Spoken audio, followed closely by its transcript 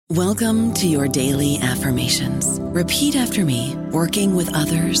Welcome to your daily affirmations. Repeat after me. Working with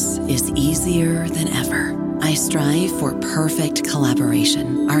others is easier than ever. I strive for perfect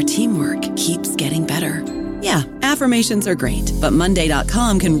collaboration. Our teamwork keeps getting better. Yeah, affirmations are great, but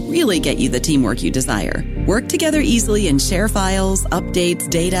Monday.com can really get you the teamwork you desire. Work together easily and share files, updates,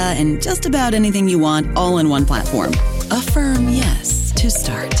 data, and just about anything you want all in one platform. Affirm yes to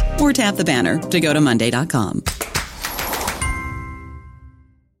start, or tap the banner to go to Monday.com.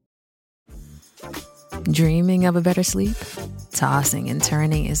 Dreaming of a better sleep? Tossing and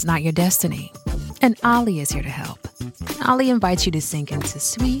turning is not your destiny. And Ollie is here to help. Ollie invites you to sink into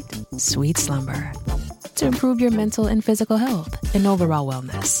sweet, sweet slumber to improve your mental and physical health and overall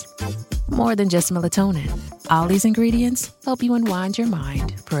wellness. More than just melatonin, Ollie's ingredients help you unwind your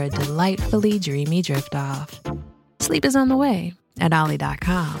mind for a delightfully dreamy drift off. Sleep is on the way at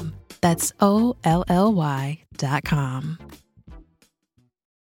Ollie.com. That's OLLY.com.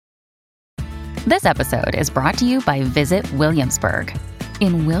 This episode is brought to you by Visit Williamsburg.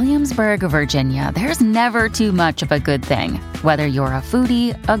 In Williamsburg, Virginia, there's never too much of a good thing. Whether you're a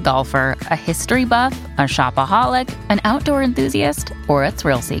foodie, a golfer, a history buff, a shopaholic, an outdoor enthusiast, or a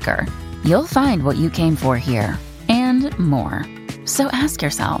thrill seeker, you'll find what you came for here and more. So ask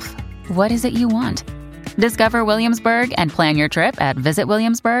yourself, what is it you want? Discover Williamsburg and plan your trip at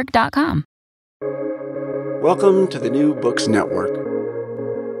visitwilliamsburg.com. Welcome to the New Books Network.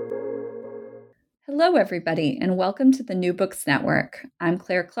 Hello, everybody, and welcome to the New Books Network. I'm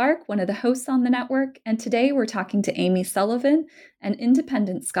Claire Clark, one of the hosts on the network, and today we're talking to Amy Sullivan, an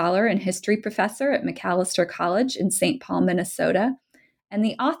independent scholar and history professor at Macalester College in St. Paul, Minnesota, and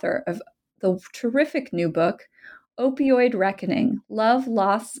the author of the terrific new book, Opioid Reckoning: Love,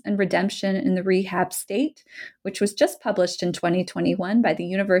 Loss, and Redemption in the Rehab State, which was just published in 2021 by the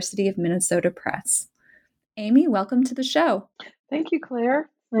University of Minnesota Press. Amy, welcome to the show. Thank you, Claire.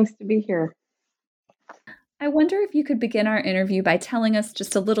 Nice to be here. I wonder if you could begin our interview by telling us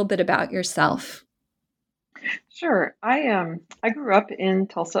just a little bit about yourself. Sure. I grew up in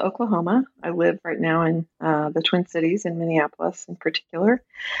Tulsa, Oklahoma. I live right now in the Twin Cities, in Minneapolis in particular.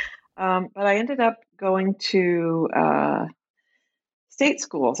 But I ended up going to state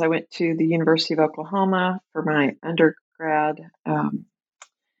schools. I went to the University of Oklahoma for my undergrad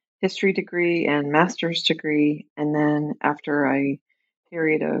history degree and master's degree. And then after a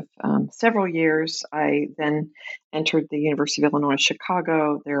period of several years, I then entered the University of Illinois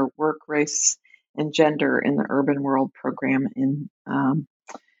Chicago, their Work, Race, and Gender in the Urban World program in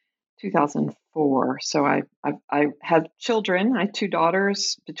 2004. So I had children. I had two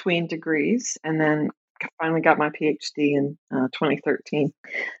daughters between degrees, and then finally got my PhD in 2013.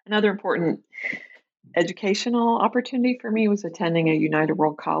 Another important educational opportunity for me was attending a United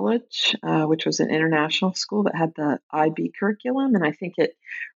World College, which was an international school that had the IB curriculum. And I think it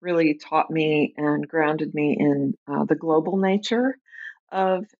really taught me and grounded me in the global nature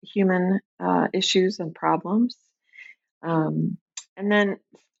of human issues and problems. And then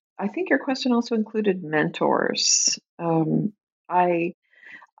I think your question also included mentors. I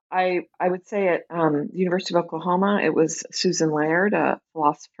would say at the University of Oklahoma, it was Susan Laird, a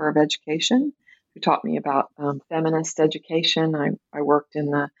philosopher of education, who taught me about feminist education. I worked in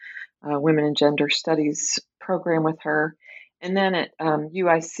the Women and Gender Studies program with her. And then at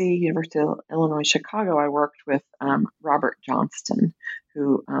UIC, University of Illinois Chicago, I worked with Robert Johnston,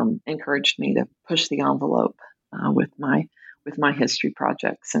 who encouraged me to push the envelope with my history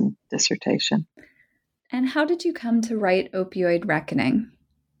projects and dissertation. And how did you come to write Opioid Reckoning?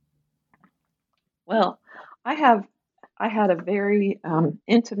 Well, I had a very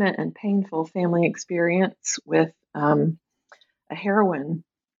intimate and painful family experience with a heroin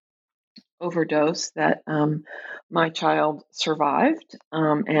overdose that my child survived,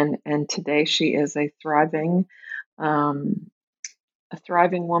 and today she is a thriving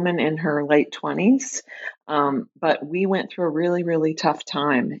woman in her late 20s. But we went through a really, really tough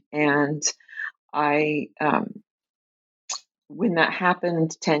time, and when that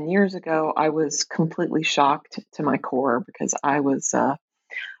happened 10 years ago, I was completely shocked to my core because I was a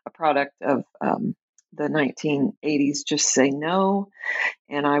product of the 1980s Just Say No.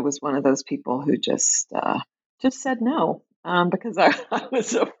 And I was one of those people who just said no because I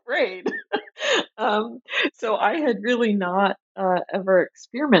was afraid. So I had really not ever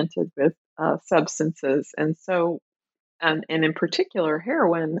experimented with substances. And so, and in particular,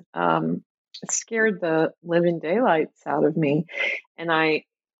 heroin, scared the living daylights out of me. And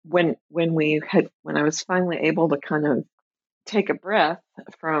when I was finally able to kind of take a breath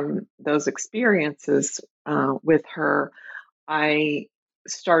from those experiences with her, I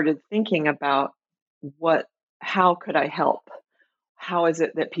started thinking about how could I help? how is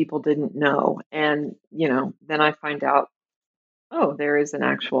it that people didn't know? And, then I find out, oh, there is an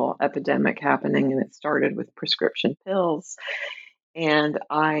actual epidemic happening, and it started with prescription pills. And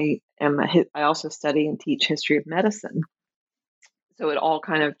I also study and teach history of medicine. So it all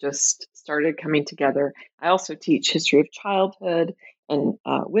kind of just started coming together. I also teach history of childhood and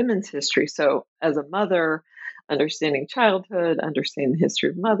women's history. So as a mother, understanding childhood, understanding the history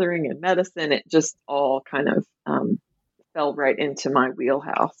of mothering and medicine, it just all kind of fell right into my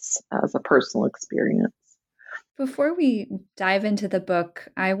wheelhouse as a personal experience. Before we dive into the book,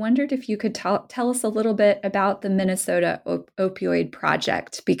 I wondered if you could tell us a little bit about the Minnesota Opioid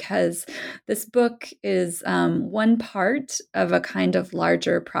Project, because this book is one part of a kind of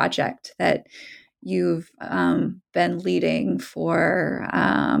larger project that you've been leading for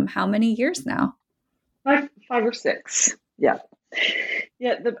how many years now? Five or six. Yeah.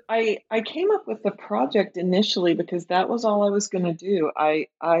 Yeah, I came up with the project initially because that was all I was going to do. I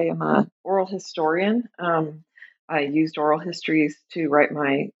am an oral historian. I used oral histories to write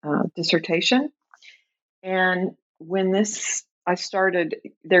my dissertation. And when I started,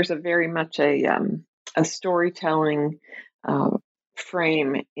 there's a very much a storytelling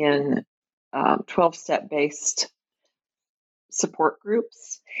frame in 12-step based support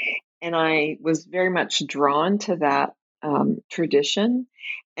groups. And I was very much drawn to that tradition.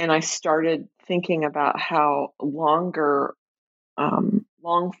 And I started thinking about how long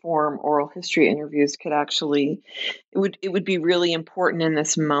form oral history interviews could actually, it would be really important in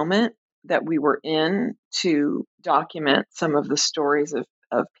this moment that we were in to document some of the stories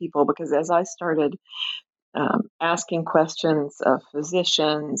of people. Because as I started asking questions of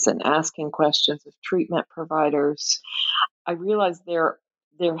physicians and asking questions of treatment providers, I realized there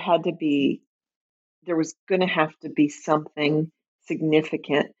was going to have to be something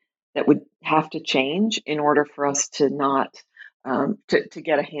significant that would have to change in order for us to not to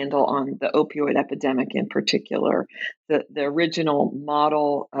get a handle on the opioid epidemic in particular. The original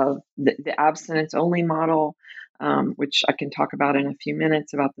model of the abstinence only model, which I can talk about in a few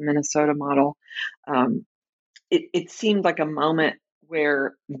minutes, about the Minnesota model. It seemed like a moment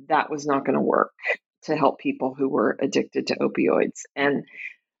where that was not going to work to help people who were addicted to opioids. And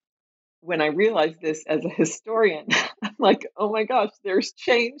when I realized this as a historian, I'm like, oh my gosh, there's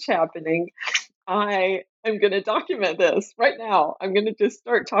change happening. I am going to document this right now. I'm going to just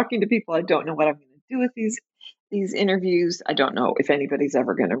start talking to people. I don't know what I'm going to do with these interviews. I don't know if anybody's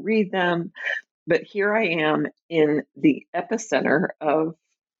ever going to read them. But here I am in the epicenter of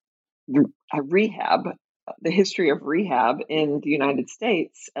rehab, the history of rehab in the United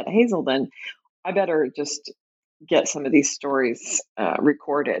States at Hazelden. I better just get some of these stories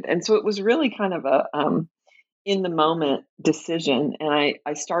recorded. And so it was really kind of a in the moment decision. And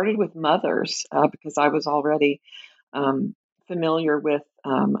I started with mothers because I was already familiar with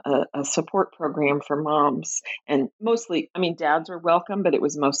a support program for moms. And mostly, dads were welcome, but it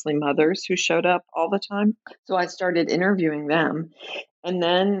was mostly mothers who showed up all the time. So I started interviewing them. And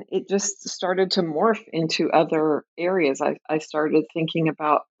then it just started to morph into other areas. I started thinking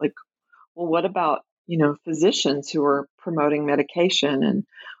about, like, well, what about, physicians who are promoting medication? And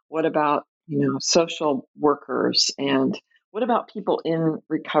what about, social workers? And what about people in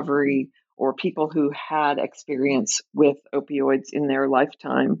recovery or people who had experience with opioids in their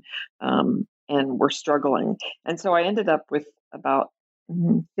lifetime and were struggling? And so I ended up with about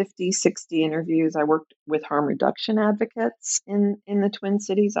 50, 60 interviews. I worked with harm reduction advocates in the Twin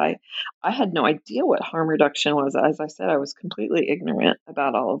Cities. I had no idea what harm reduction was. As I said, I was completely ignorant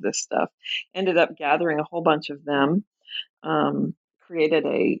about all of this stuff. Ended up gathering a whole bunch of them, created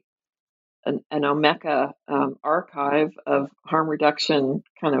an Omeka archive of harm reduction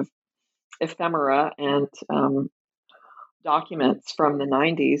kind of ephemera and documents from the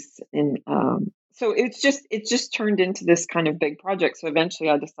 90s. So it just turned into this kind of big project. So eventually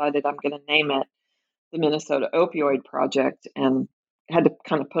I decided I'm going to name it the Minnesota Opioid Project, and had to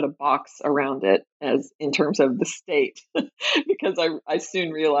kind of put a box around it as in terms of the state, because I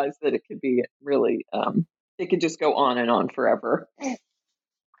soon realized that it could be really, it could just go on and on forever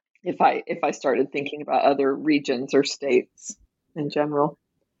if I started thinking about other regions or states in general.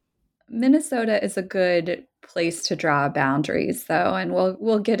 Minnesota is a good place to draw boundaries, though, and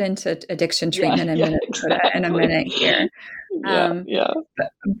we'll get into addiction treatment in Minnesota exactly. In a minute here.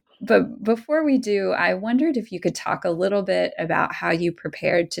 But before we do, I wondered if you could talk a little bit about how you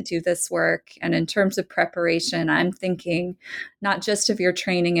prepared to do this work. And in terms of preparation, I'm thinking not just of your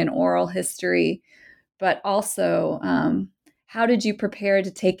training in oral history, but also how did you prepare to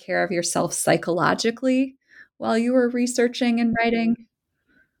take care of yourself psychologically while you were researching and writing?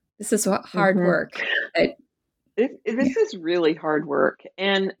 This is hard work. This is really hard work.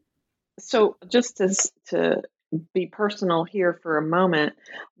 And so just to be personal here for a moment,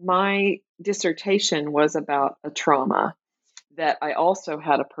 my dissertation was about a trauma that I also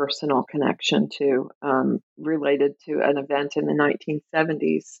had a personal connection to, related to an event in the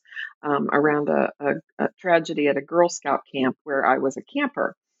 1970s, around a tragedy at a Girl Scout camp where I was a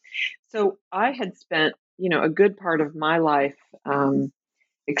camper. So I had spent, a good part of my life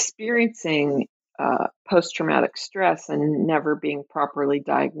experiencing post traumatic stress and never being properly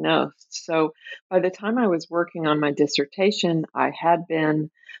diagnosed. So by the time I was working on my dissertation, I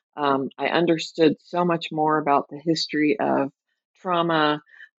understood so much more about the history of trauma,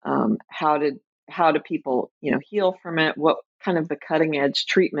 how do people, heal from it, what kind of the cutting edge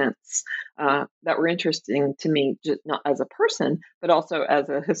treatments that were interesting to me, just not as a person, but also as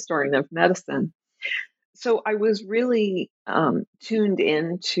a historian of medicine. So I was really tuned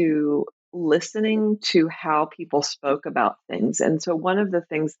into listening to how people spoke about things. And so one of the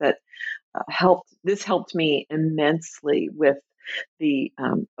things that helped me immensely with the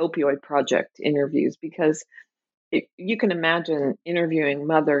opioid project interviews, because you can imagine interviewing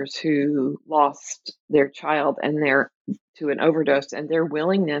mothers who lost their child and they're to an overdose, and their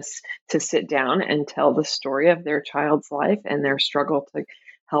willingness to sit down and tell the story of their child's life and their struggle to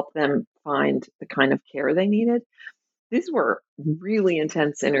help them find the kind of care they needed. These were really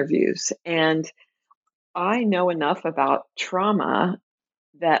intense interviews. And I know enough about trauma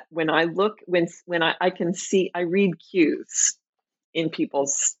that I can see, I read cues in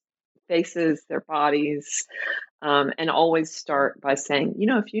people's faces, their bodies, and always start by saying,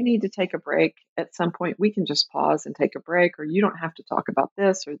 if you need to take a break at some point, we can just pause and take a break, or you don't have to talk about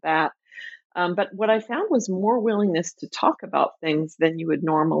this or that. But what I found was more willingness to talk about things than you would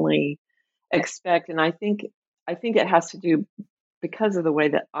normally expect. And I think it has to do because of the way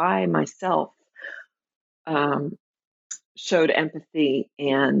that I myself um, showed empathy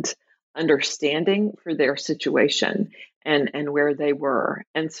and understanding for their situation and where they were.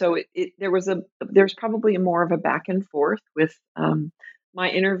 And so there's probably more of a back and forth with my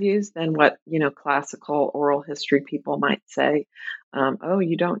interviews than what, classical oral history people might say. Oh,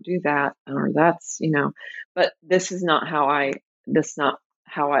 you don't do that, or that's, but this is not how I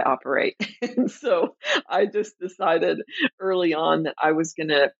operate. And so I just decided early on that I was going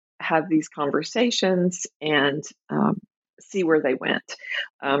to have these conversations and see where they went.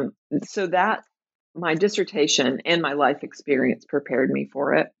 So that my dissertation and my life experience prepared me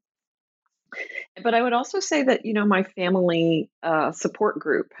for it. But I would also say that, my family support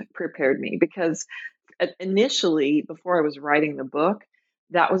group prepared me, because initially, before I was writing the book,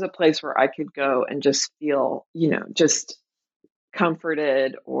 that was a place where I could go and just feel, just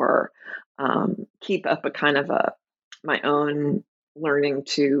comforted, or keep up a kind of my own learning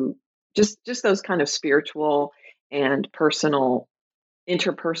to just those kind of spiritual and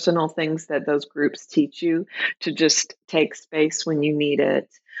interpersonal things that those groups teach you, to just take space when you need it,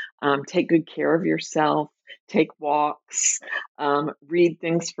 take good care of yourself, take walks, read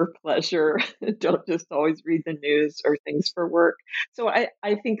things for pleasure. Don't just always read the news or things for work. So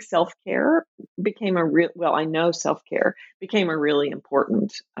I think self-care became I know self-care became a really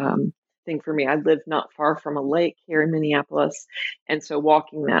important thing for me. I live not far from a lake here in Minneapolis. And so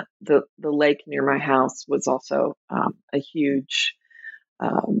walking the lake near my house was also a huge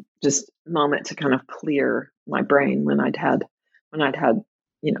just moment to kind of clear my brain when I'd had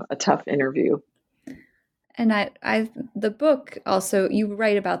a tough interview. And the book also, you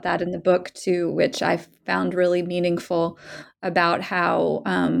write about that in the book too, which I found really meaningful, about how,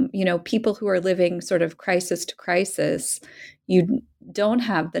 people who are living sort of crisis to crisis, you don't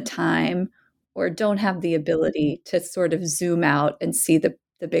have the time or don't have the ability to sort of zoom out and see the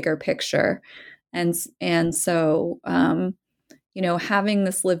bigger picture. And so, having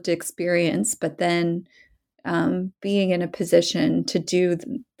this lived experience, but then being in a position to do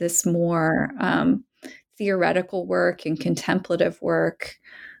this more theoretical work and contemplative work,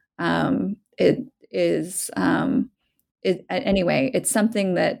 anyway, it's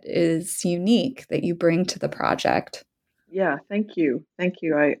something that is unique that you bring to the project. Yeah, thank you.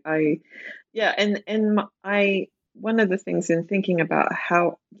 Yeah, one of the things in thinking about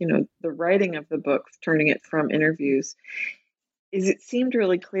how, the writing of the book, turning it from interviews, is it seemed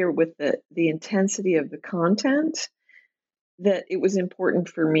really clear with the intensity of the content that it was important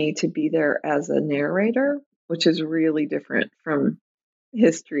for me to be there as a narrator, which is really different from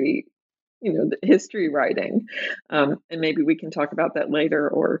history, the history writing. And maybe we can talk about that later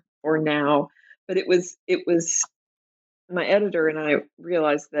or now. But it was my editor and I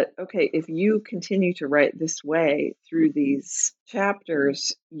realized that, okay, if you continue to write this way through these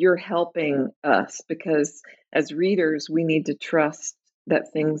chapters, you're helping us, because as readers, we need to trust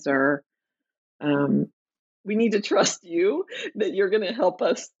that things are, we need to trust you that you're going to help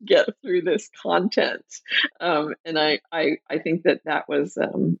us get through this content. And I think that was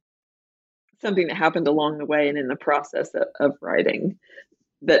something that happened along the way and in the process of writing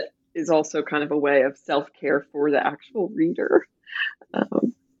that is also kind of a way of self-care for the actual reader.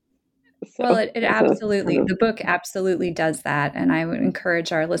 Well, it absolutely, the book absolutely does that. And I would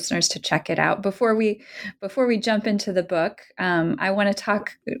encourage our listeners to check it out. Before we jump into the book, I want to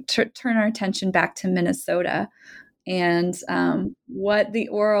turn our attention back to Minnesota and what the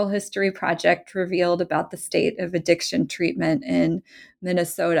Oral History Project revealed about the state of addiction treatment in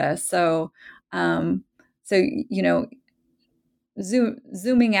Minnesota. So,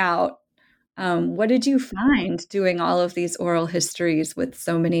 zooming out, what did you find doing all of these oral histories with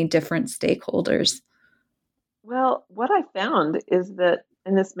so many different stakeholders? Well, what I found is that,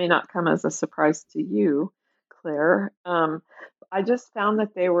 and this may not come as a surprise to you, Claire, I just found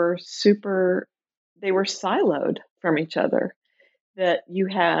that they were siloed from each other. That you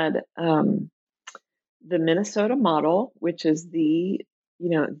had the Minnesota model, which is the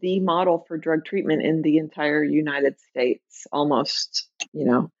model for drug treatment in the entire United States, almost,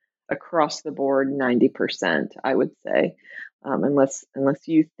 across the board, 90%, I would say, unless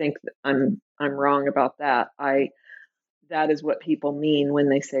you think that I'm wrong about that. That is what people mean when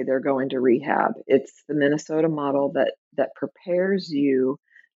they say they're going to rehab. It's the Minnesota model that prepares you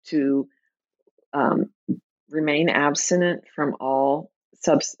to remain abstinent from all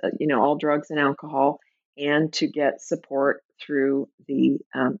all drugs and alcohol, and to get support through the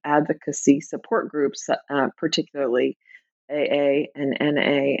advocacy support groups, particularly AA and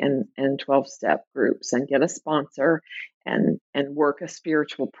NA and 12-step groups, and get a sponsor and work a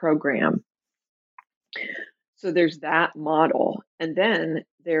spiritual program. So there's that model. And then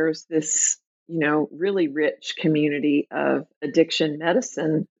there's this, really rich community of addiction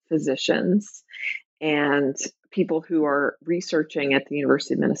medicine physicians and people who are researching at the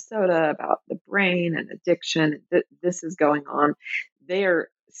University of Minnesota about the brain and addiction. This is going on. They are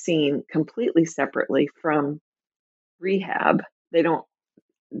seen completely separately from rehab. They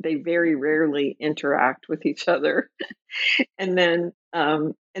very rarely interact with each other. And then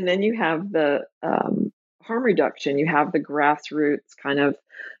you have the harm reduction. You have the grassroots kind of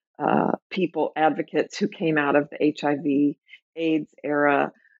people, advocates who came out of the HIV/AIDS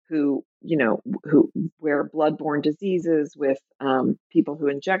era, who where bloodborne diseases with people who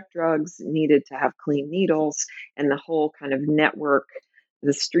inject drugs needed to have clean needles, and the whole kind of network,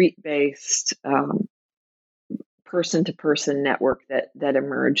 the street-based person-to-person network that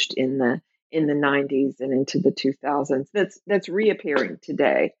emerged in the 90s and into the 2000s. That's reappearing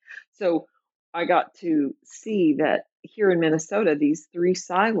today. So I got to see that here in Minnesota, these three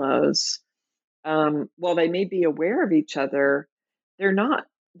silos, while they may be aware of each other, they're not.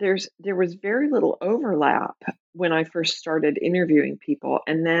 There was very little overlap when I first started interviewing people,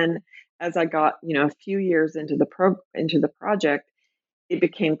 and then as I got a few years into the project, it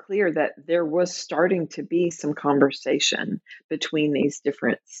became clear that there was starting to be some conversation between these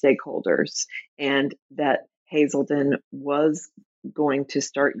different stakeholders, and that Hazelden was going to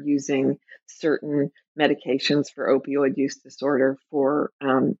start using certain medications for opioid use disorder for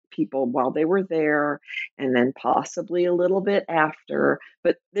people while they were there, and then possibly a little bit after.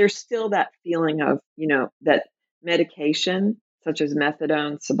 But there's still that feeling of, that medication such as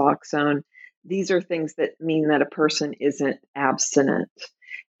methadone, Suboxone, these are things that mean that a person isn't abstinent.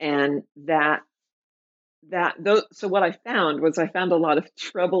 And so what I found a lot of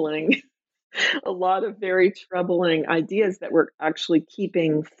a lot of very troubling ideas that were actually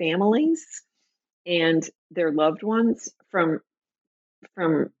keeping families and their loved ones from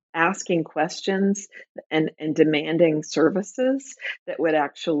asking questions and demanding services that would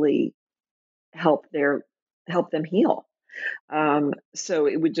actually help them heal. So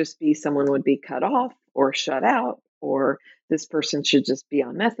it would just be someone would be cut off or shut out, or this person should just be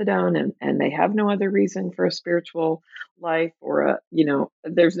on methadone and they have no other reason for a spiritual life, or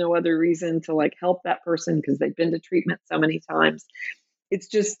there's no other reason to help that person because they've been to treatment so many times. It's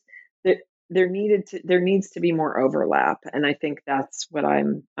just that there needs to be more overlap. And I think that's what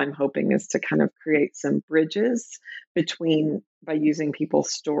I'm hoping is to kind of create some bridges by using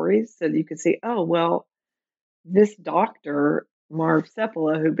people's stories, so that you could see, oh, well, this doctor, Marv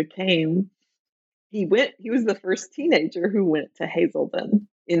Seppala, he was the first teenager who went to Hazelden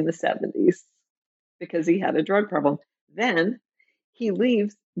in the 70s because he had a drug problem. Then he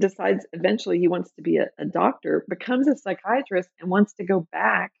leaves, decides eventually he wants to be a doctor, becomes a psychiatrist, and wants to go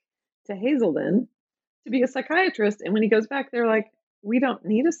back to Hazelden to be a psychiatrist. And when he goes back, they're like, we don't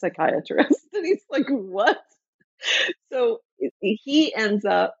need a psychiatrist. And he's like, what? So he ends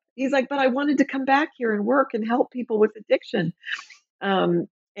up, he's like, but I wanted to come back here and work and help people with addiction. Um,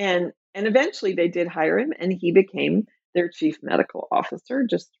 and eventually they did hire him, and he became their chief medical officer,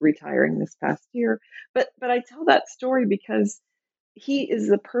 just retiring this past year. But I tell that story because he is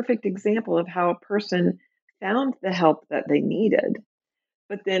the perfect example of how a person found the help that they needed,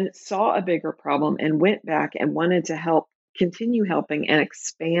 but then saw a bigger problem and went back and wanted to help, continue helping and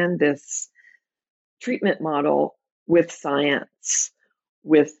expand this treatment model with science,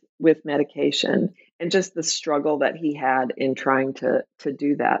 with medication, and just the struggle that he had in trying to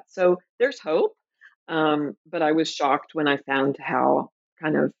do that. So there's hope, but I was shocked when I found how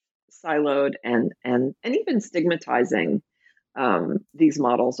kind of siloed and even stigmatizing these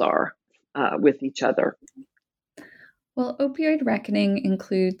models are with each other. Well, Opioid Reckoning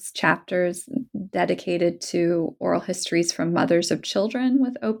includes chapters dedicated to oral histories from mothers of children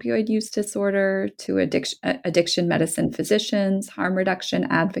with opioid use disorder, to addiction medicine physicians, harm reduction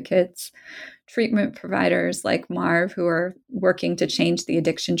advocates, treatment providers like Marv, who are working to change the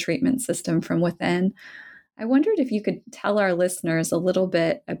addiction treatment system from within. I wondered if you could tell our listeners a little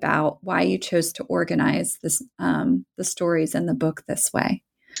bit about why you chose to organize this, the stories in the book this way.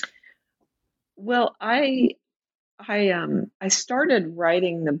 Well, I started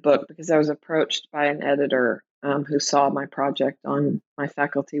writing the book because I was approached by an editor who saw my project on my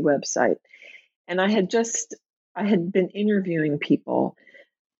faculty website, and I had been interviewing people,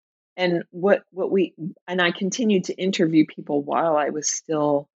 and I continued to interview people while I was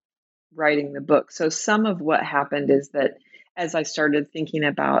still writing the book. So some of what happened is that as I started thinking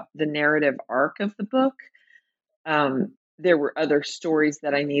about the narrative arc of the book, there were other stories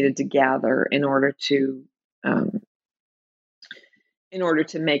that I needed to gather um, in order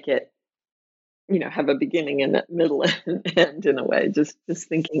to make it, have a beginning and a middle and end in a way. Just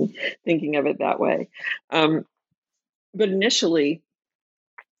thinking of it that way. But initially,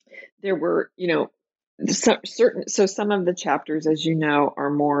 there were, some of the chapters, as you know, are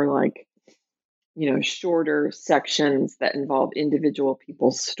more like, shorter sections that involve individual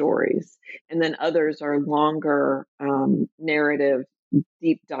people's stories. And then others are longer narrative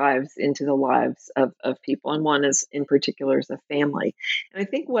deep dives into the lives of people. And one is in particular is a family. And I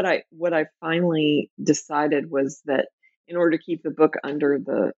think what I finally decided was that in order to keep the book under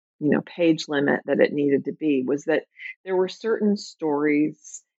the page limit that it needed to be, was that there were certain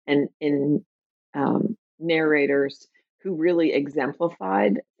stories and in narrators who really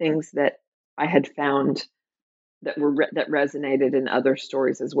exemplified things that I had found that that resonated in other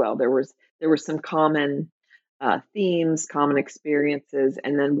stories as well. There were some common themes, common experiences,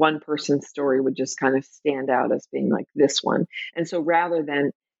 and then one person's story would just kind of stand out as being like this one. And so rather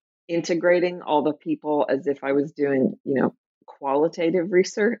than integrating all the people as if I was doing, qualitative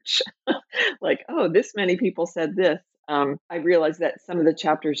research, like, oh, this many people said this, I realized that some of the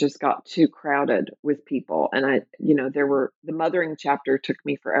chapters just got too crowded with people. And the mothering chapter took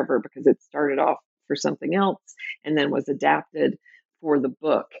me forever because it started off for something else and then was adapted for the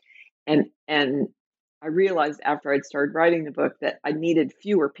book. And I realized after I'd started writing the book that I needed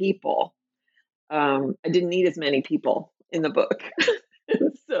fewer people. I didn't need as many people in the book.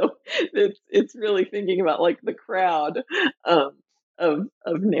 So it's really thinking about like the crowd of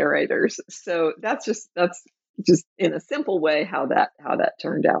narrators. So that's just in a simple way how that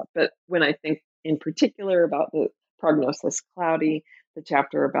turned out. But when I think in particular about the Prognosis Cloudy, the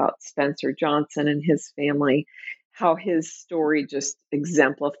chapter about Spencer Johnson and his family, how his story just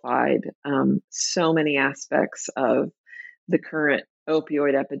exemplified so many aspects of the current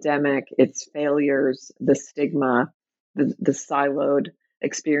opioid epidemic, its failures, the stigma, the siloed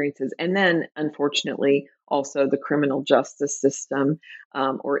experiences, and then unfortunately also the criminal justice system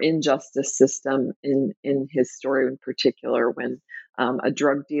or injustice system in his story in particular, when a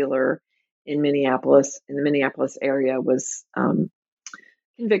drug dealer in the Minneapolis area, was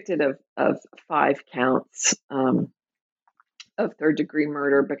convicted of 5 counts of third-degree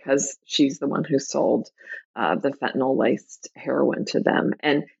murder because she's the one who sold the fentanyl-laced heroin to them.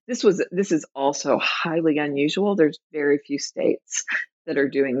 And this is also highly unusual. There's very few states that are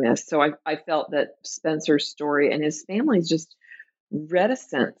doing this. So I felt that Spencer's story and his family's just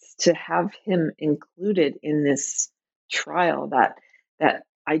reticence to have him included in this trial, that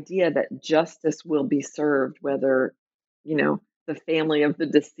idea that justice will be served, whether, the family of the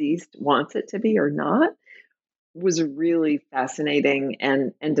deceased wants it to be or not, was really fascinating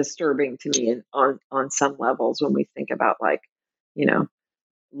and disturbing to me on some levels when we think about, like,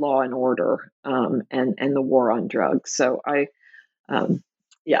 law and order and the war on drugs. So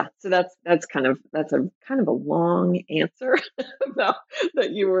so that's a kind of a long answer about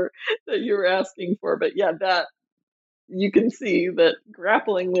that you were asking for, but yeah, you can see that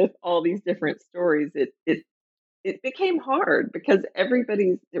grappling with all these different stories, it became hard because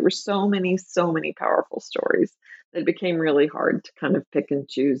there were so many powerful stories that it became really hard to kind of pick and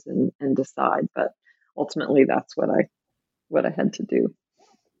choose and decide. But ultimately, that's what I had to do.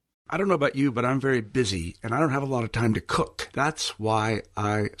 I don't know about you, but I'm very busy and I don't have a lot of time to cook. That's why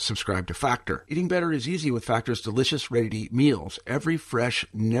I subscribe to Factor. Eating better is easy with Factor's delicious, ready-to-eat meals. Every fresh,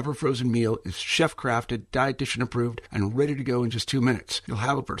 never frozen meal is chef-crafted, dietitian approved, and ready to go in just 2 minutes. You'll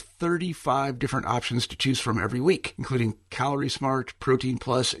have over 35 different options to choose from every week, including Calorie Smart, Protein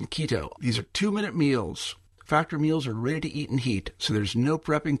Plus, and Keto. These are 2-minute meals. Factor meals are ready to eat and heat, so there's no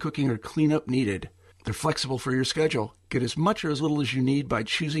prepping, cooking, or cleanup needed. They're flexible for your schedule. Get as much or as little as you need by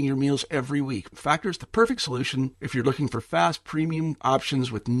choosing your meals every week. Factor is the perfect solution if you're looking for fast, premium options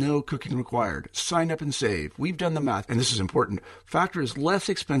with no cooking required. Sign up and save. We've done the math, and this is important. Factor is less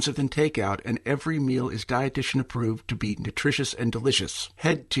expensive than takeout, and every meal is dietitian approved to be nutritious and delicious.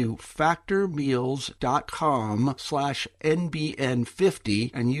 Head to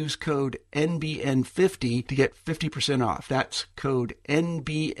factormeals.com/NBN50 and use code NBN50 to get 50% off. That's code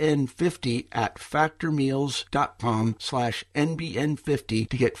NBN50 at factormeals.com/NBN50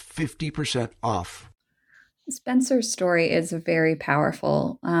 to get 50% off. Spencer's story is a very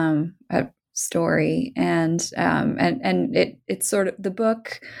powerful story, and it's sort of, the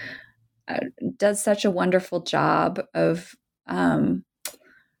book does such a wonderful job of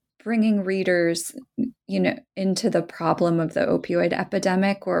bringing readers, into the problem of the opioid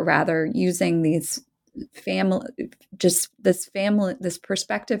epidemic, or rather using this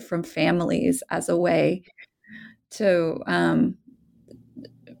perspective from families as a way to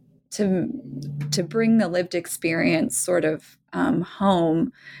bring the lived experience sort of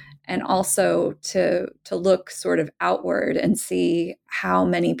home, and also to look sort of outward and see how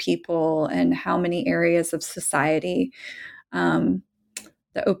many people and how many areas of society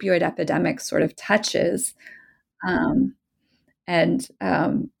the opioid epidemic sort of touches.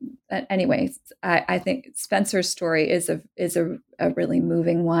 Anyways, I think Spencer's story is a really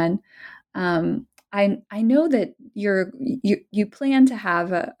moving one. I know that you plan to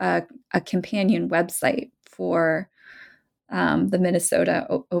have a companion website for the Minnesota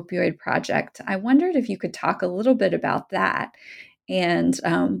Opioid Project. I wondered if you could talk a little bit about that. And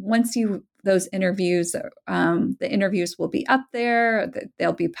once those interviews, the interviews will be up there,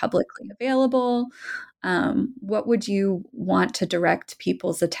 they'll be publicly available. What would you want to direct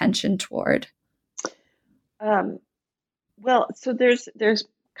people's attention toward? Well, so there's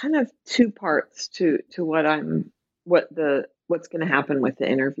kind of two parts to what's going to happen with the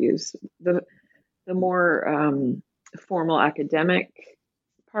interviews. The more formal academic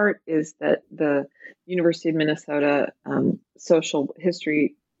part is that the University of Minnesota Social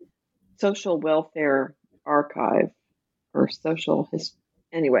Welfare Archive, or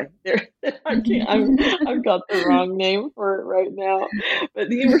anyway, I've got the wrong name for it right now. But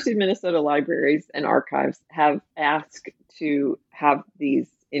the University of Minnesota Libraries and Archives have asked to have these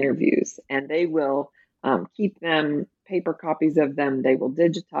interviews, and they will keep them, paper copies of them. They will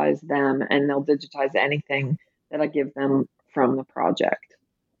digitize them, and they'll digitize anything that I give them from the project,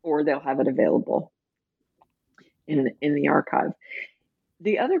 or they'll have it available in the archive.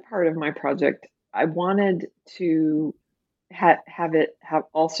 The other part of my project, I wanted to have it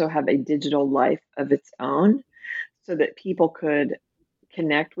also have a digital life of its own, so that people could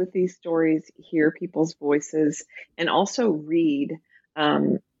connect with these stories, hear people's voices, and also read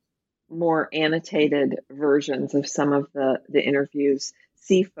more annotated versions of some of the interviews,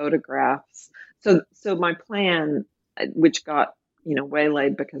 see photographs. So my plan, which got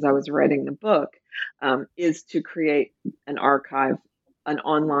waylaid because I was writing the book, is to create an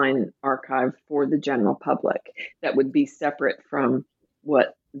online archive for the general public that would be separate from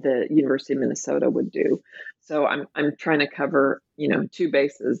what the University of Minnesota would do. So I'm trying to cover two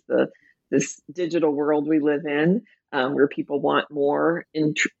bases: this digital world we live in, where people want more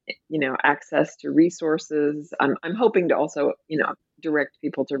access to resources. I'm hoping to also direct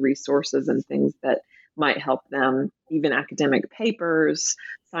people to resources and things that might help them, even academic papers,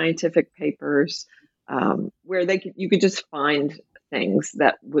 scientific papers, where you could just find things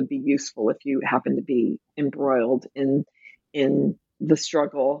that would be useful if you happen to be embroiled in the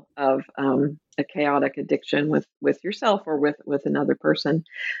struggle of a chaotic addiction with yourself or with another person.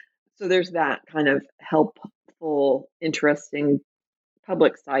 So there's that kind of helpful, interesting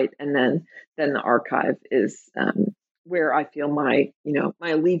public site, and then the archive is where I feel my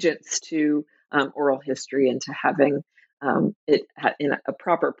allegiance to oral history and to having it in a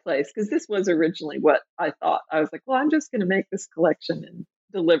proper place, because this was originally what I thought. I was like, well, I'm just going to make this collection and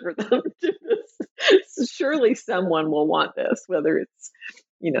deliver them to Surely someone will want this, whether it's,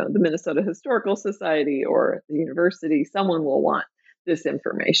 the Minnesota Historical Society or the university, someone will want this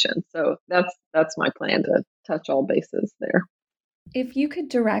information. So that's my plan, to touch all bases there. If you could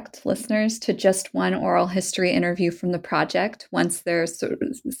direct listeners to just one oral history interview from the project, once they're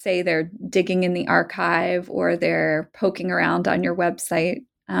say they're digging in the archive or they're poking around on your website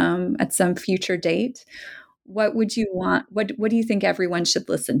at some future date, what would you want? What do you think everyone should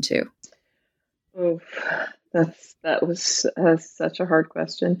listen to? Oh, that was such a hard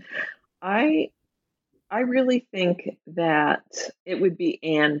question. I really think that it would be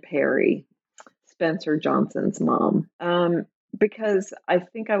Ann Perry, Spencer Johnson's mom, because I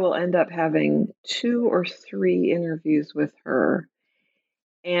think I will end up having 2 or 3 interviews with her,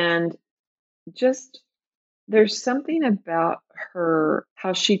 and just there's something about her,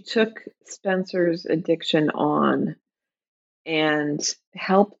 how she took Spencer's addiction on and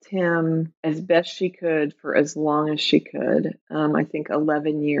helped him as best she could for as long as she could. I think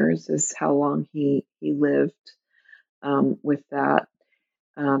 11 years is how long he lived with that,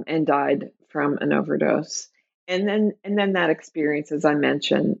 and died from an overdose. And then that experience, as I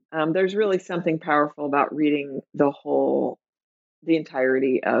mentioned, there's really something powerful about reading the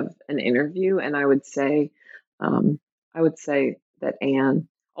entirety of an interview. And I would say that Anne,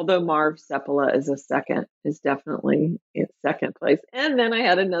 although Marv Seppala is definitely in second place. And then I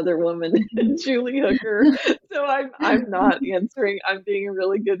had another woman, Julie Hooker. So I'm not answering. I'm being a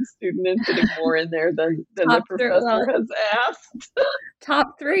really good student and putting more in there than the professor has asked.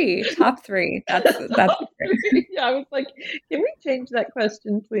 Top three. That's great. Yeah, I was like, can we change that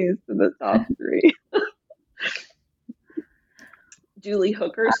question, please, to the top 3? Julie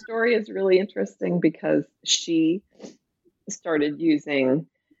Hooker's story is really interesting because she started using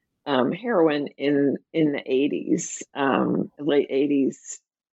heroin in the 80s, late 80s,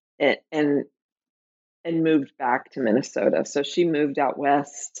 and moved back to Minnesota. So she moved out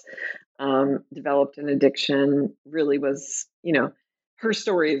west, developed an addiction, really was, her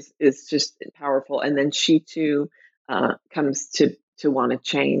story is just powerful. And then she too comes to want to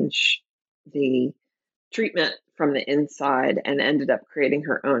change the treatment from the inside and ended up creating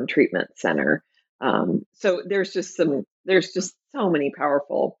her own treatment center. So there's just so many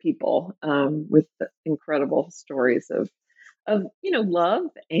powerful people with incredible stories of love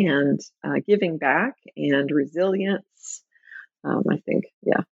and giving back and resilience. I think,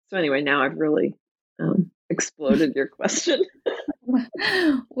 yeah. So anyway, now I've really exploded your question.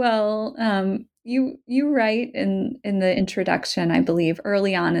 Well, you write in the introduction, I believe,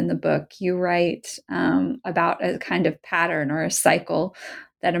 early on in the book, you write about a kind of pattern or a cycle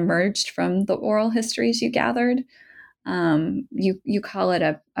that emerged from the oral histories you gathered. You call it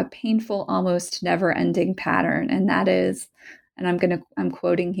a painful, almost never-ending pattern, and that is, and I'm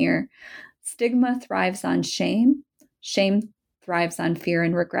quoting here: stigma thrives on shame, shame thrives on fear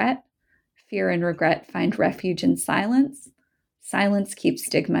and regret, fear and regret find refuge in silence, silence keeps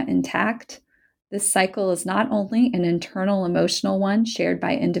stigma intact. This cycle is not only an internal emotional one shared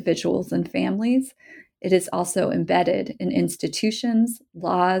by individuals and families, it is also embedded in institutions,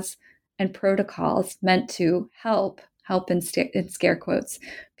 laws, and protocols meant to help in scare quotes,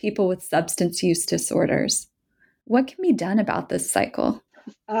 people with substance use disorders. What can be done about this cycle?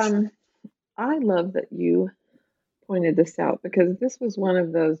 I love that you pointed this out, because this was one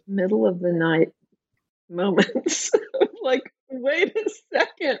of those middle of the night moments of like, wait a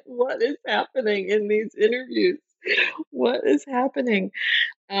second, what is happening in these interviews? What is happening?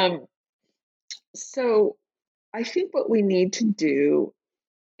 So I think what we need to do,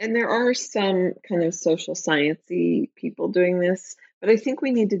 and there are some kind of social sciencey people doing this, but I think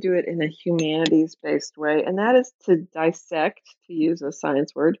we need to do it in a humanities-based way, and that is to dissect, to use a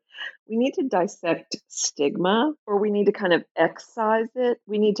science word, we need to dissect stigma, or we need to kind of excise it.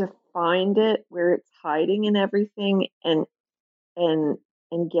 We need to find it where it's hiding in everything and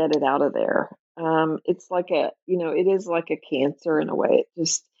get it out of there. It's like it is like a cancer in a way.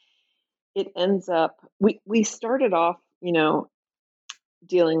 It ends up, we started off,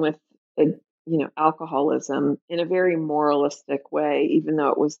 dealing with alcoholism in a very moralistic way, even though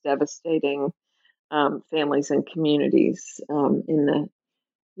it was devastating families and communities in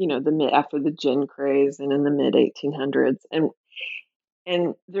after the gin craze and in the mid 1800s,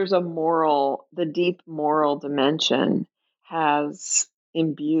 and there's the deep moral dimension has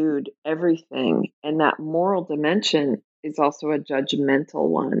imbued everything, and that moral dimension is also a judgmental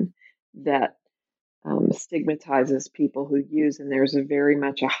one that stigmatizes people who use, and there's very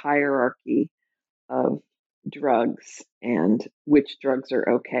much a hierarchy of drugs and which drugs are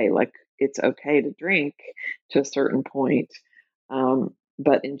okay. Like, it's okay to drink to a certain point,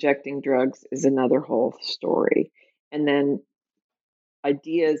 but injecting drugs is another whole story. And then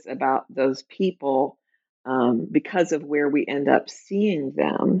ideas about those people, because of where we end up seeing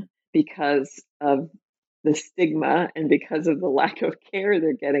them, because of the stigma and because of the lack of care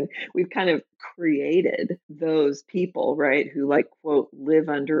they're getting, we've kind of created those people, right, who like, quote, live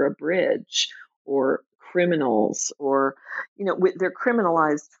under a bridge, or criminals, or, they're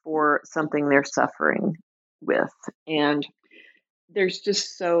criminalized for something they're suffering with. And there's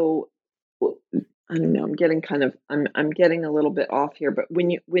just so, I don't know, I'm getting a little bit off here, but when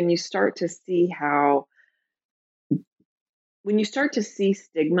you start to see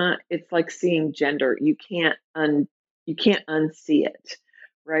stigma, it's like seeing gender. You can't unsee it,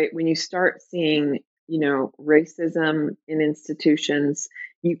 right? When you start seeing, racism in institutions,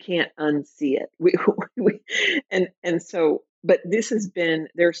 you can't unsee it. But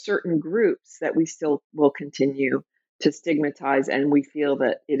there are certain groups that we still will continue to stigmatize, and we feel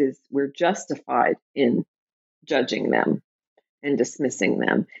that we're justified in judging them and dismissing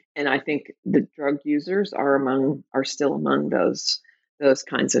them. And I think the drug users are still among those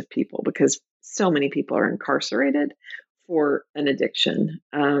kinds of people, because so many people are incarcerated for an addiction.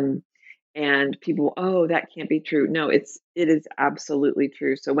 And people, oh, that can't be true. No, it is absolutely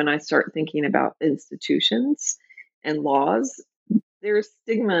true. So when I start thinking about institutions and laws, there's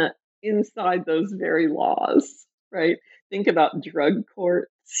stigma inside those very laws, right? Think about drug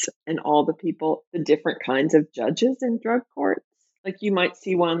courts and all the different kinds of judges in drug courts. Like, you might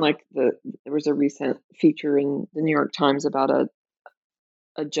see one, like there was a recent feature in the New York Times about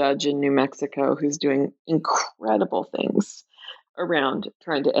a judge in New Mexico who's doing incredible things around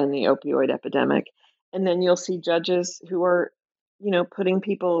trying to end the opioid epidemic. And then you'll see judges who are, putting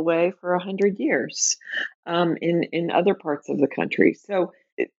people away for 100 years in other parts of the country. So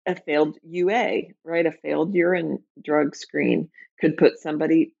a failed UA, right? A failed urine drug screen could put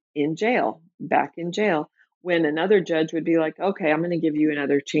somebody back in jail, when another judge would be like, okay, I'm going to give you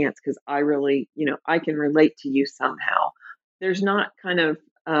another chance because I really, I can relate to you somehow. There's not kind of,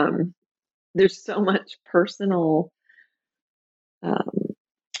 there's so much personal,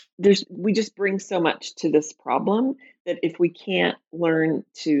 we just bring so much to this problem that if we can't learn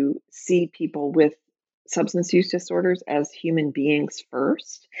to see people with substance use disorders as human beings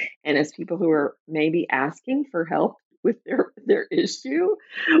first, and as people who are maybe asking for help with their issue,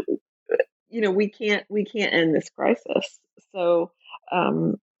 we can't end this crisis. So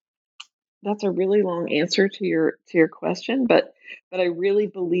that's a really long answer to your question, but I really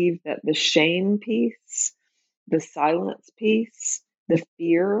believe that the shame piece, the silence piece, the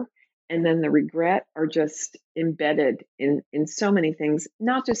fear, and then the regret are just embedded in so many things,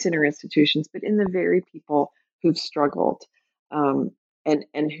 not just in our institutions, but in the very people who've struggled, and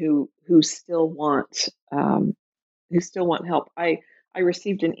who still want help. I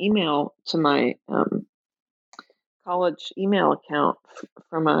received an email to my college email account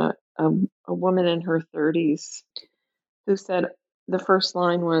from a woman in her 30s who said, the first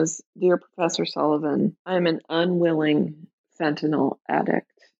line was, "Dear Professor Sullivan, I'm an unwilling fentanyl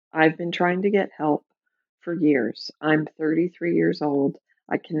addict. I've been trying to get help for years. I'm 33 years old.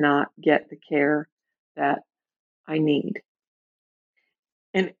 I cannot get the care that I need."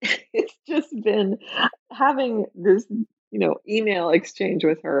 And it's just been, having this, email exchange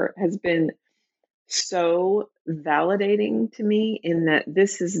with her has been so validating to me, in that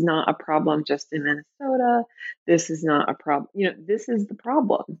this is not a problem just in Minnesota. This is not a problem. This is the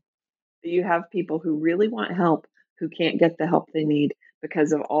problem. You have people who really want help who can't get the help they need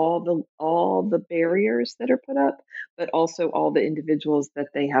because of all the barriers that are put up, but also all the individuals that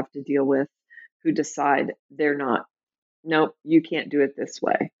they have to deal with who decide nope, you can't do it this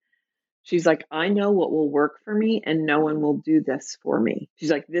way. She's like, I know what will work for me, and no one will do this for me. She's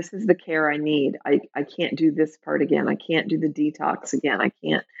like, this is the care I need. I can't do this part again. I can't do the detox again.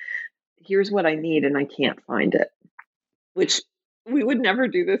 Here's what I need, and I can't find it. Which, we would never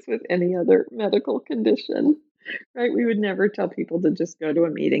do this with any other medical condition, right? We would never tell people to just go to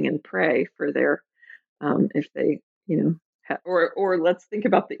a meeting and pray for their, if they, or let's think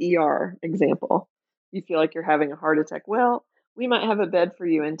about the ER example. You feel like you're having a heart attack. Well, we might have a bed for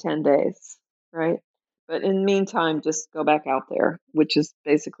you in 10 days, right? But in the meantime, just go back out there, which is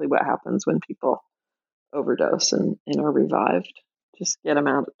basically what happens when people overdose and are revived. Just get them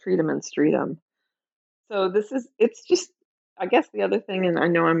out, treat them and street them. So it's just, I guess the other thing, and I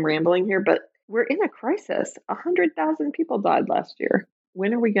know I'm rambling here, but we're in a crisis. 100,000 people died last year.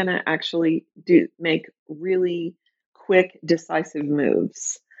 When are we going to actually make really quick, decisive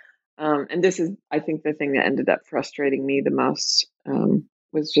moves? And this is, I think, the thing that ended up frustrating me the most,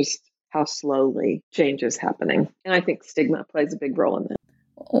 was just how slowly change is happening. And I think stigma plays a big role in that.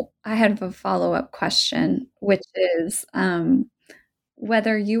 I have a follow-up question, which is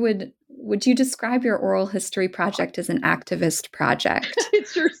whether would you describe your oral history project as an activist project? It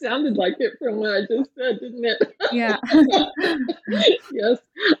sure sounded like it from what I just said, didn't it? Yeah. Yes,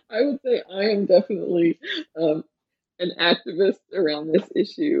 I would say I am definitely an activist around this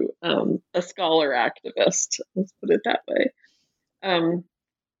issue, a scholar activist. Let's put it that way.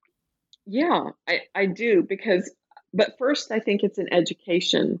 Yeah, I do but first I think it's an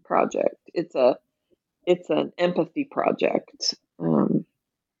education project. It's an empathy project.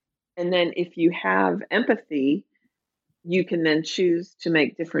 And then if you have empathy, you can then choose to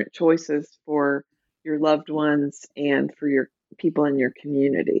make different choices for your loved ones and for your people in your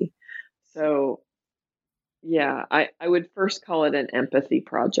community. So yeah, I would first call it an empathy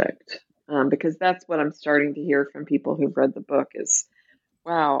project, because that's what I'm starting to hear from people who've read the book is,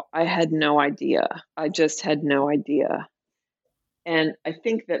 wow, I had no idea. I just had no idea. And I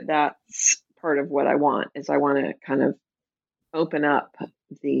think that that's part of what I want is I want to kind of open up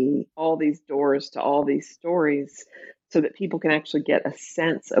all these doors to all these stories so that people can actually get a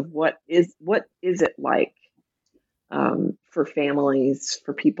sense of what is it like, for families,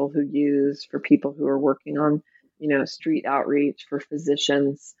 for people who use, for people who are working on, street outreach, for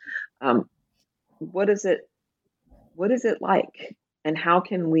physicians. What is it? What is it like? And how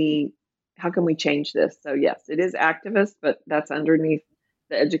can we change this? So yes, it is activist, but that's underneath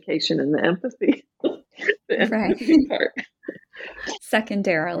the education and the empathy, the Right. empathy part.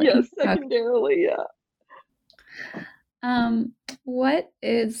 Secondarily. Yes, secondarily, yeah.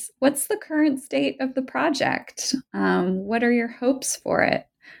 What's the current state of the project? What are your hopes for it?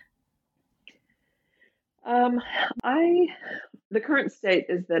 The current state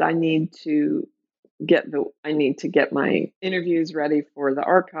is that I need to get my interviews ready for the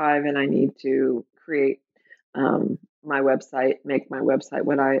archive, and I need to create my website, make my website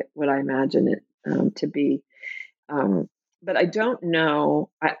what I imagine it to be. But I don't know.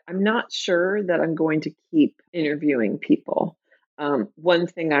 I'm not sure that I'm going to keep interviewing people. One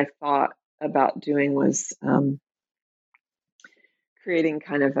thing I thought about doing was creating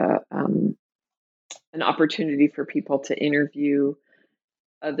kind of an opportunity for people to interview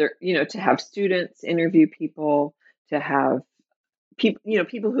to have students interview people, to have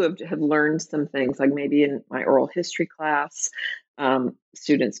people who have learned some things, like maybe in my oral history class,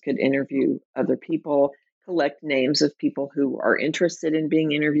 students could interview other people, collect names of people who are interested in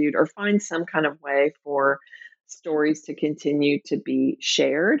being interviewed, or find some kind of way for stories to continue to be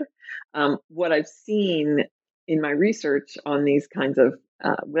shared. What I've seen in my research on these kinds of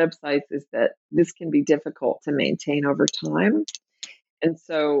websites is that this can be difficult to maintain over time. And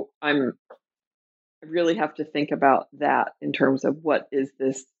so I really have to think about that in terms of what is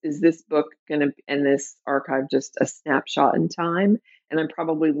this? Is this book going to, and this archive, just a snapshot in time? And I'm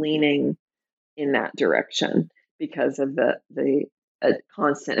probably leaning in that direction because of the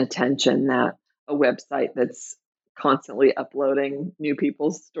constant attention that a website that's constantly uploading new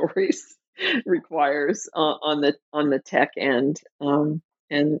people's stories requires on the tech end, and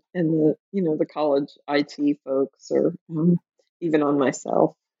the the college IT folks, or even on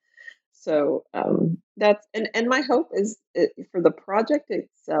myself. So that's and my hope is for the project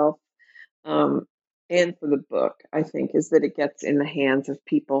itself, and for the book, I think, is that it gets in the hands of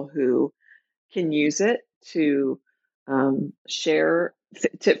people who can use it to share,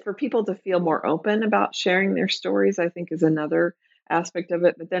 for people to feel more open about sharing their stories, I think is another aspect of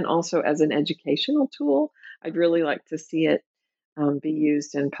it. But then also as an educational tool, I'd really like to see it be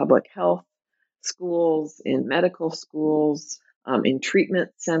used in public health schools, in medical schools, in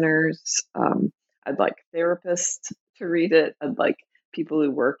treatment centers. I'd like therapists to read it. I'd like people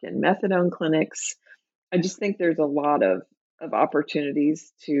who work in methadone clinics. I just think there's a lot of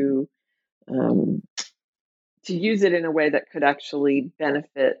opportunities to use it in a way that could actually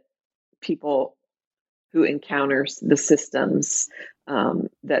benefit people who encounters the systems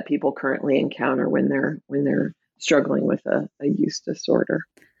that people currently encounter when they're struggling with a use disorder.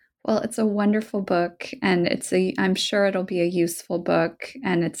 Well, it's a wonderful book, and I'm sure it'll be a useful book,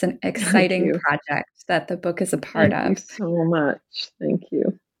 and it's an exciting project that the book is a part of. Thank you so much. Thank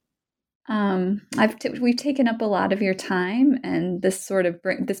you. We've taken up a lot of your time, and this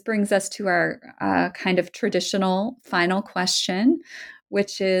brings us to our kind of traditional final question,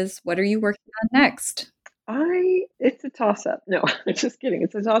 which is, what are you working on next? It's a toss-up. No, just kidding.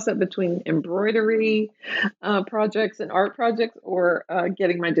 It's a toss-up between embroidery projects and art projects, or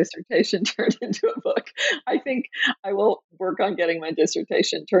getting my dissertation turned into a book. I think I will work on getting my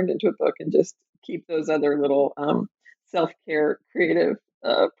dissertation turned into a book and just keep those other little self-care creative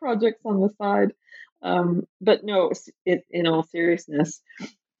projects on the side. But no, in all seriousness,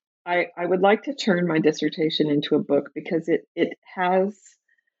 I would like to turn my dissertation into a book because it has,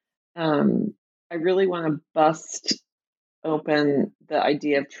 I really want to bust open the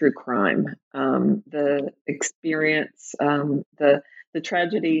idea of true crime, the experience, the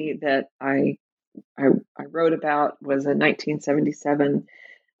tragedy that I wrote about was a 1977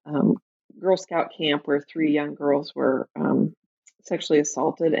 Girl Scout camp where 3 young girls were sexually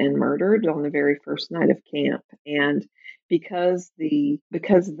assaulted and murdered on the very first night of camp. And because the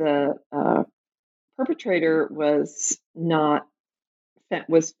perpetrator was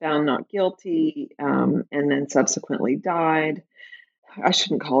found not guilty, and then subsequently died, I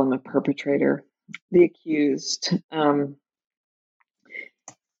shouldn't call him a perpetrator, the accused.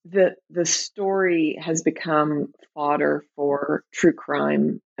 The story has become fodder for true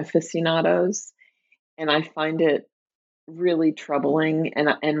crime aficionados, and I find it really troubling.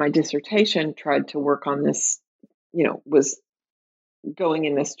 And my dissertation tried to work on this, was going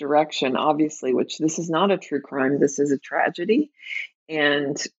in this direction, obviously, which this is not a true crime, this is a tragedy.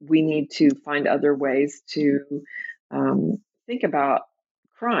 And we need to find other ways to think about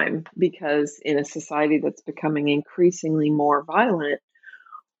crime, because in a society that's becoming increasingly more violent,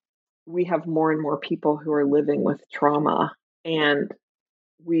 we have more and more people who are living with trauma, and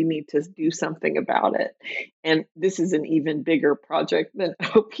we need to do something about it. And this is an even bigger project than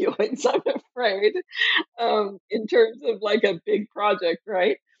opioids, I'm afraid, in terms of like a big project,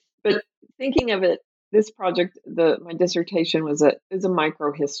 right? But thinking of it, this project, my dissertation is a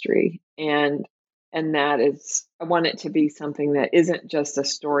micro history, and that is, I want it to be something that isn't just a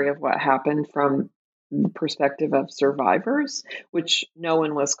story of what happened from the perspective of survivors, which no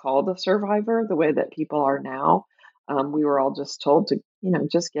one was called a survivor the way that people are now. We were all just told to,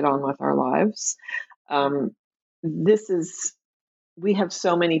 just get on with our lives. We have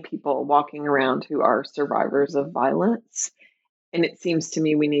so many people walking around who are survivors of violence. And it seems to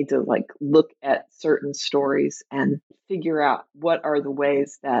me we need to look at certain stories and figure out what are the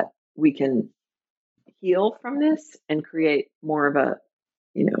ways that we can heal from this and create more of a,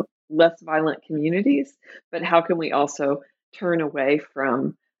 less violent communities. But how can we also turn away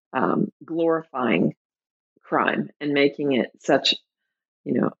from glorifying crime and making it such,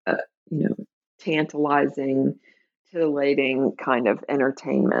 tantalizing, titillating kind of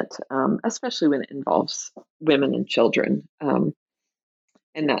entertainment, especially when it involves women and children. And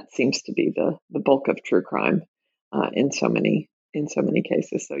that seems to be the bulk of true crime in so many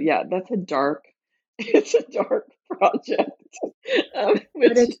cases. So yeah, it's a dark project,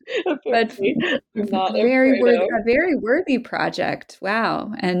 which but I'm not a very worthy project.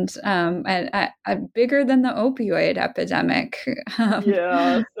 Wow, and bigger than the opioid epidemic.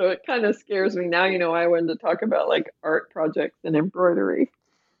 Yeah, so it kind of scares me now. I wanted to talk about art projects and embroidery.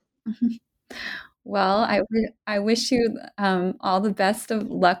 Well, I wish you all the best of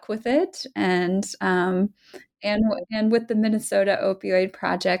luck with it, and with the Minnesota Opioid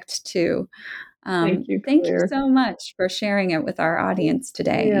Project too. Thank you, thank Claire. you so much for sharing it with our audience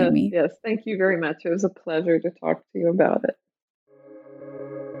today, Amy. Yes, thank you very much. It was a pleasure to talk to you about it.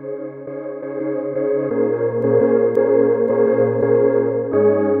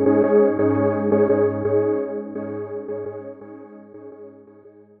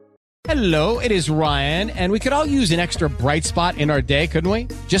 Hello, it is Ryan, and we could all use an extra bright spot in our day, couldn't we?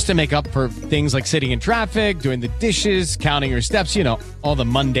 Just to make up for things like sitting in traffic, doing the dishes, counting your steps, all the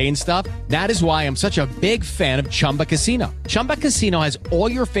mundane stuff. That is why I'm such a big fan of Chumba Casino. Chumba Casino has all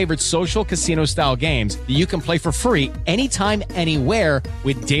your favorite social casino-style games that you can play for free anytime, anywhere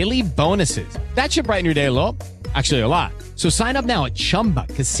with daily bonuses. That should brighten your day a little. Actually, a lot. So sign up now at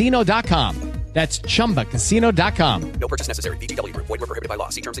ChumbaCasino.com. That's ChumbaCasino.com. No purchase necessary. VGW Group. Void where prohibited by law.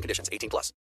 See terms and conditions. 18+.